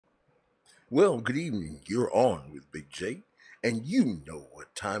Well, good evening. You're on with Big J, and you know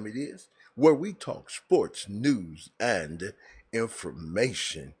what time it is, where we talk sports, news, and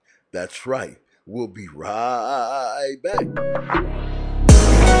information. That's right. We'll be right back.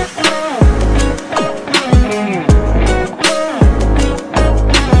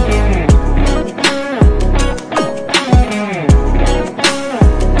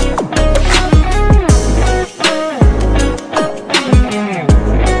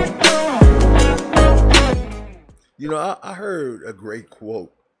 I heard a great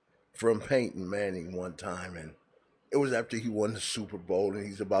quote from Peyton Manning one time, and it was after he won the Super Bowl and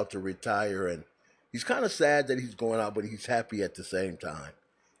he's about to retire, and he's kind of sad that he's going out, but he's happy at the same time.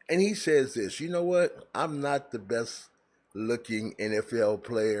 And he says this, you know what? I'm not the best looking NFL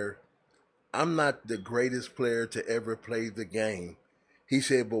player. I'm not the greatest player to ever play the game. He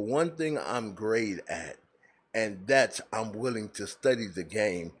said, but one thing I'm great at, and that's I'm willing to study the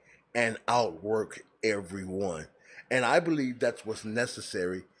game and outwork everyone. And I believe that's what's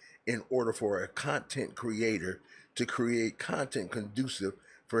necessary in order for a content creator to create content conducive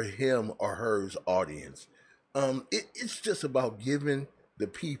for him or her audience. It's just about giving the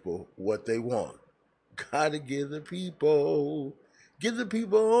people what they want. Gotta give the people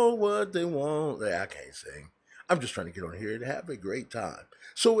what they want. I can't sing. I'm just trying to get on here and have a great time.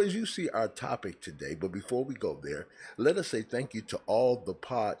 So, as you see our topic today, but before we go there, let us say thank you to all the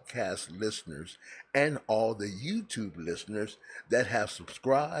podcast listeners and all the YouTube listeners that have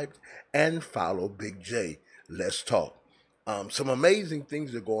subscribed and follow Big J. Let's talk. Some amazing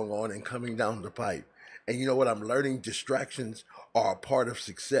things are going on and coming down the pipe. And you know what? I'm learning distractions are a part of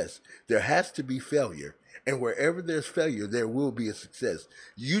success. There has to be failure. And wherever there's failure, there will be a success.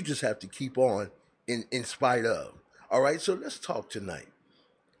 You just have to keep on in spite of. All right, so let's talk tonight.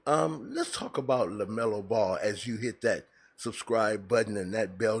 Let's talk about LaMelo Ball as you hit that subscribe button and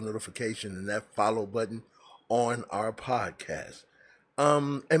that bell notification and that follow button on our podcast.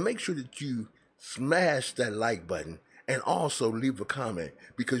 And make sure that you smash that like button and also leave a comment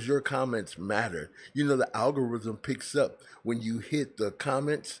because your comments matter. You know, the algorithm picks up when you hit the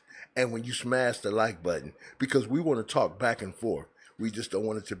comments and when you smash the like button because we want to talk back and forth. We just don't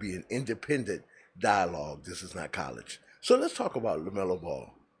want it to be an independent dialogue. This is not college. So let's talk about LaMelo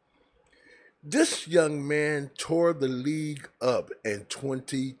Ball. This young man tore the league up in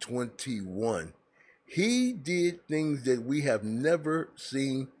 2021. He did things that we have never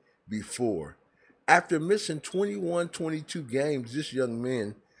seen before. After missing 21, 22 games, this young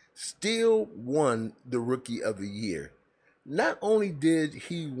man still won the Rookie of the Year. Not only did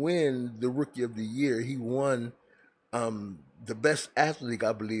he win the Rookie of the Year, he won the Best Athlete,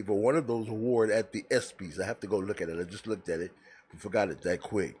 I believe, or one of those awards at the ESPYs. I have to go look at it. I just looked at it and forgot it that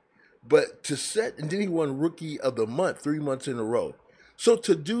quick. But to set, and then he won Rookie of the Month 3 months in a row. So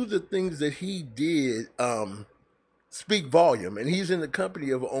to do the things that he did speak volume, and he's in the company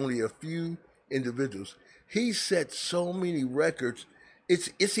of only a few individuals. He set so many records,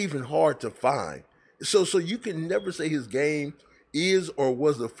 it's even hard to find. So you can never say his game is or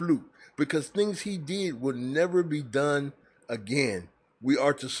was a fluke because things he did would never be done again. We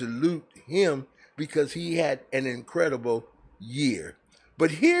are to salute him because he had an incredible year.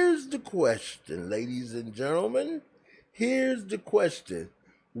 But here's the question, ladies and gentlemen. Here's the question.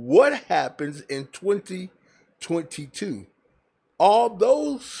 What happens in 2022? All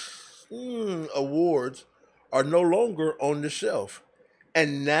those awards are no longer on the shelf.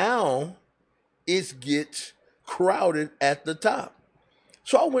 And now it gets crowded at the top.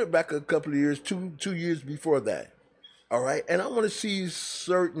 So I went back a couple of years, two years before that. All right. And I want to see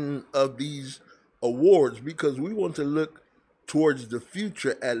certain of these awards because we want to look towards the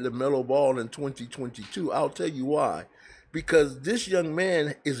future at LaMelo Ball in 2022. I'll tell you why. Because this young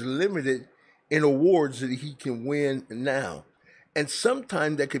man is limited in awards that he can win now. And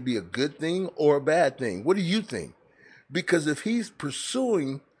sometimes that could be a good thing or a bad thing. What do you think? Because if he's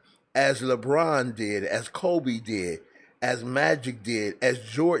pursuing as LeBron did, as Kobe did, as Magic did, as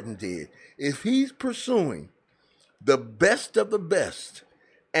Jordan did, if he's pursuing the best of the best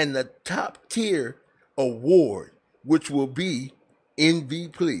and the top tier award, which will be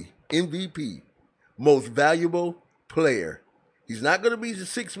MVP, most valuable player. He's not going to be the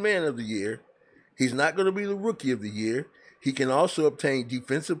sixth man of the year. He's not going to be the rookie of the year. He can also obtain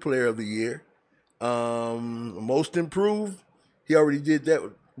defensive player of the year. Most improved, he already did that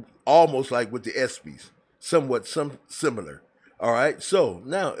almost like with the ESPYs, somewhat similar. All right. So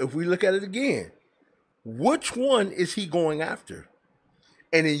now if we look at it again, which one is he going after?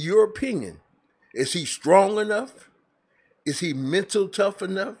 And in your opinion, is he strong enough? Is he mental tough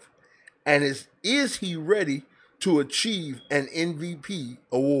enough? And is he ready to achieve an MVP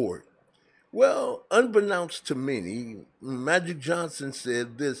award? Well, unbeknownst to many, Magic Johnson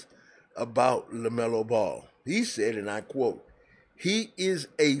said this about LaMelo Ball. He said, and I quote, he is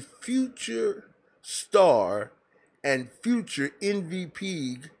a future star and future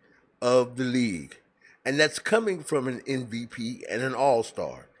MVP of the league. And that's coming from an MVP and an all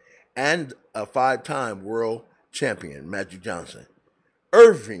star and a 5-time world champion, Magic Johnson.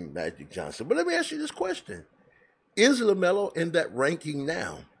 Irving Magic Johnson. But let me ask you this question. Is LaMelo in that ranking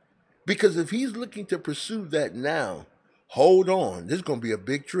now? Because if he's looking to pursue that now, hold on. This is going to be a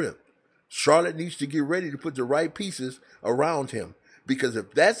big trip. Charlotte needs to get ready to put the right pieces around him. Because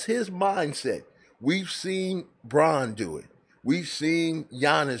if that's his mindset, we've seen Bron do it. We've seen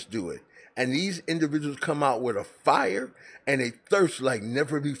Giannis do it. And these individuals come out with a fire and a thirst like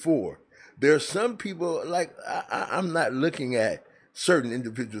never before. There are some people, like, I'm not looking at certain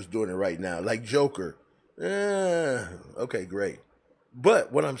individuals doing it right now, like Joker. Okay, great.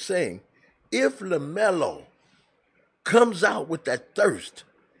 But what I'm saying, if LaMelo comes out with that thirst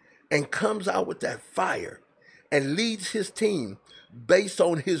and comes out with that fire and leads his team based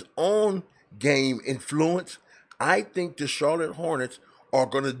on his own game influence, I think the Charlotte Hornets are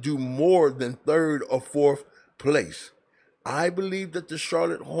going to do more than third or fourth place. I believe that the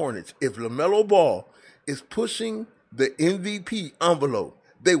Charlotte Hornets, if LaMelo Ball is pushing the MVP envelope,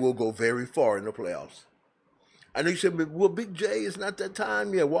 they will go very far in the playoffs. I know you said, well, Big J, it's not that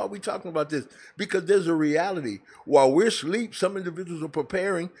time yet. Why are we talking about this? Because there's a reality. While we're asleep, some individuals are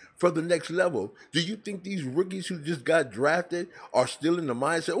preparing for the next level. Do you think these rookies who just got drafted are still in the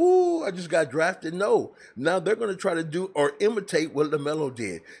mindset, oh, I just got drafted? No. Now they're going to try to do or imitate what LaMelo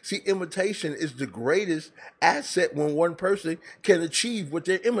did. See, imitation is the greatest asset when one person can achieve what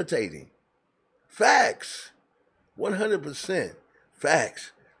they're imitating. Facts. 100%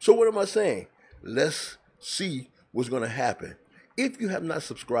 facts. So what am I saying? Let's see what's going to happen. If you have not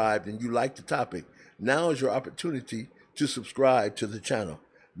subscribed and you like the topic, now is your opportunity to subscribe to the channel.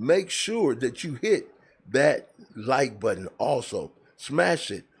 Make sure that you hit that like button also.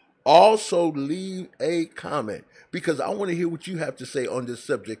 Smash it. Also leave a comment because I want to hear what you have to say on this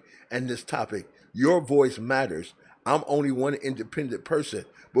subject and this topic. Your voice matters. I'm only one independent person,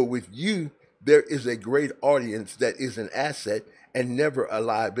 but with you, there is a great audience that is an asset and never a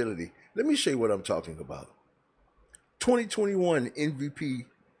liability. Let me show you what I'm talking about. 2021 MVP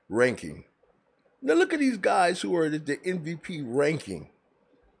ranking. Now look at these guys who are at the MVP ranking.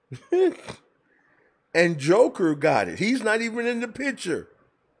 And Joker got it. He's not even in the picture.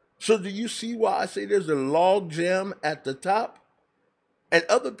 So do you see why I say there's a log jam at the top? And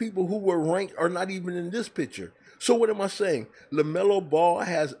other people who were ranked are not even in this picture. So what am I saying? LaMelo Ball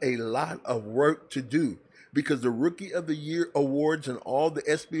has a lot of work to do because the Rookie of the Year awards and all the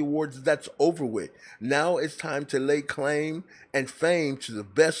SB awards, that's over with. Now it's time to lay claim and fame to the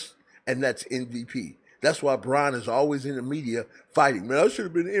best, and that's MVP. That's why Bron is always in the media fighting. Man, I should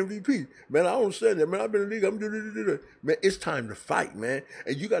have been MVP. Man, I don't understand that. Man, I've been in the league. I'm doing. Man, it's time to fight, man.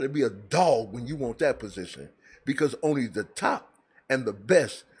 And you got to be a dog when you want that position because only the top and the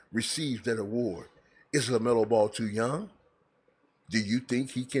best receives that award. Is LaMelo Ball too young? Do you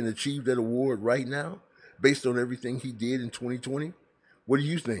think he can achieve that award right now based on everything he did in 2020? What do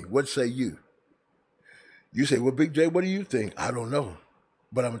you think? What say you? You say, well, Big J, what do you think? I don't know.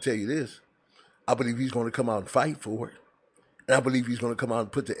 But I'm going to tell you this. I believe he's going to come out and fight for it. And I believe he's going to come out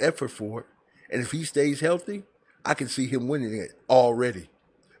and put the effort for it. And if he stays healthy, I can see him winning it already.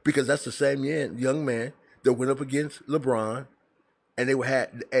 Because that's the same young man that went up against LeBron and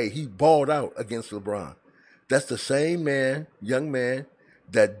he balled out against LeBron. That's the same man, young man,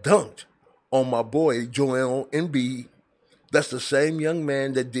 that dunked on my boy Joel Embiid. That's the same young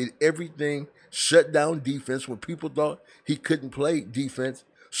man that did everything, shut down defense when people thought he couldn't play defense.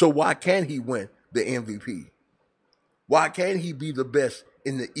 So why can't he win the MVP? Why can't he be the best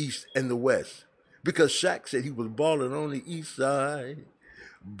in the East and the West? Because Shaq said he was balling on the East side,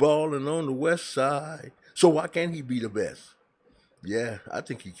 balling on the West side. So why can't he be the best? Yeah, I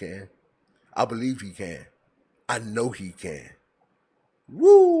think he can. I believe he can. I know he can.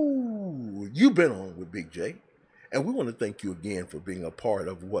 Woo! You've been on with Big J. And we want to thank you again for being a part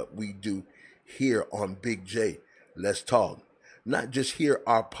of what we do here on Big J. Let's talk. Not just hear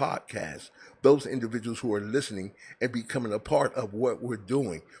our podcast, those individuals who are listening and becoming a part of what we're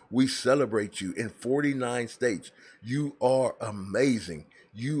doing. We celebrate you in 49 states. You are amazing.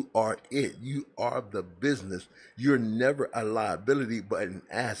 You are it. You are the business. You're never a liability, but an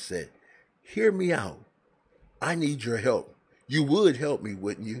asset. Hear me out. I need your help. You would help me,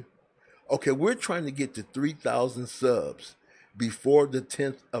 wouldn't you? Okay, we're trying to get to 3,000 subs before the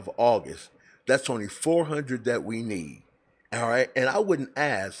 10th of August. That's only 400 that we need. All right. And I wouldn't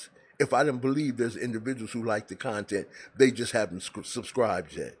ask if I didn't believe there's individuals who like the content, they just haven't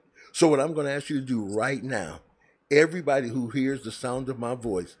subscribed yet. So what I'm going to ask you to do right now, everybody who hears the sound of my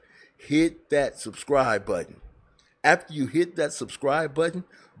voice, hit that subscribe button. After you hit that subscribe button,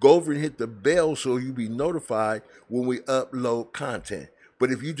 go over and hit the bell so you'll be notified when we upload content.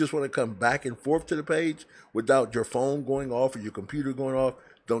 But if you just want to come back and forth to the page without your phone going off or your computer going off,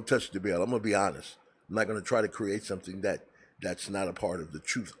 don't touch the bell. I'm going to be honest. I'm not going to try to create something that's not a part of the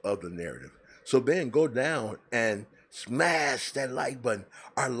truth of the narrative. So then go down and smash that like button.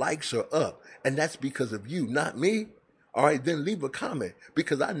 Our likes are up, and that's because of you, not me. All right, then leave a comment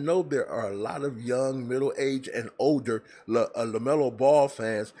because I know there are a lot of young, middle-aged, and older LaMelo Ball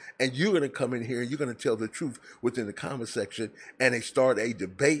fans, and you're going to come in here and you're going to tell the truth within the comment section, and they start a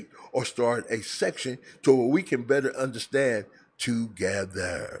debate or start a section to where we can better understand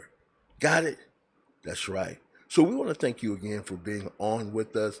together. Got it? That's right. So we want to thank you again for being on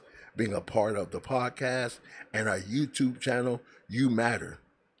with us, being a part of the podcast and our YouTube channel. You matter.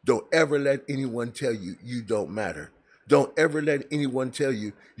 Don't ever let anyone tell you you don't matter. Don't ever let anyone tell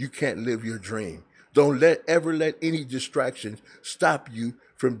you you can't live your dream. Don't ever let any distractions stop you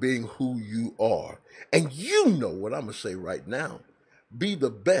from being who you are. And you know what I'm going to say right now. Be the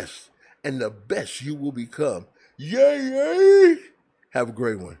best, and the best you will become. Yay, yay! Have a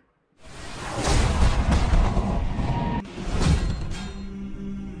great one.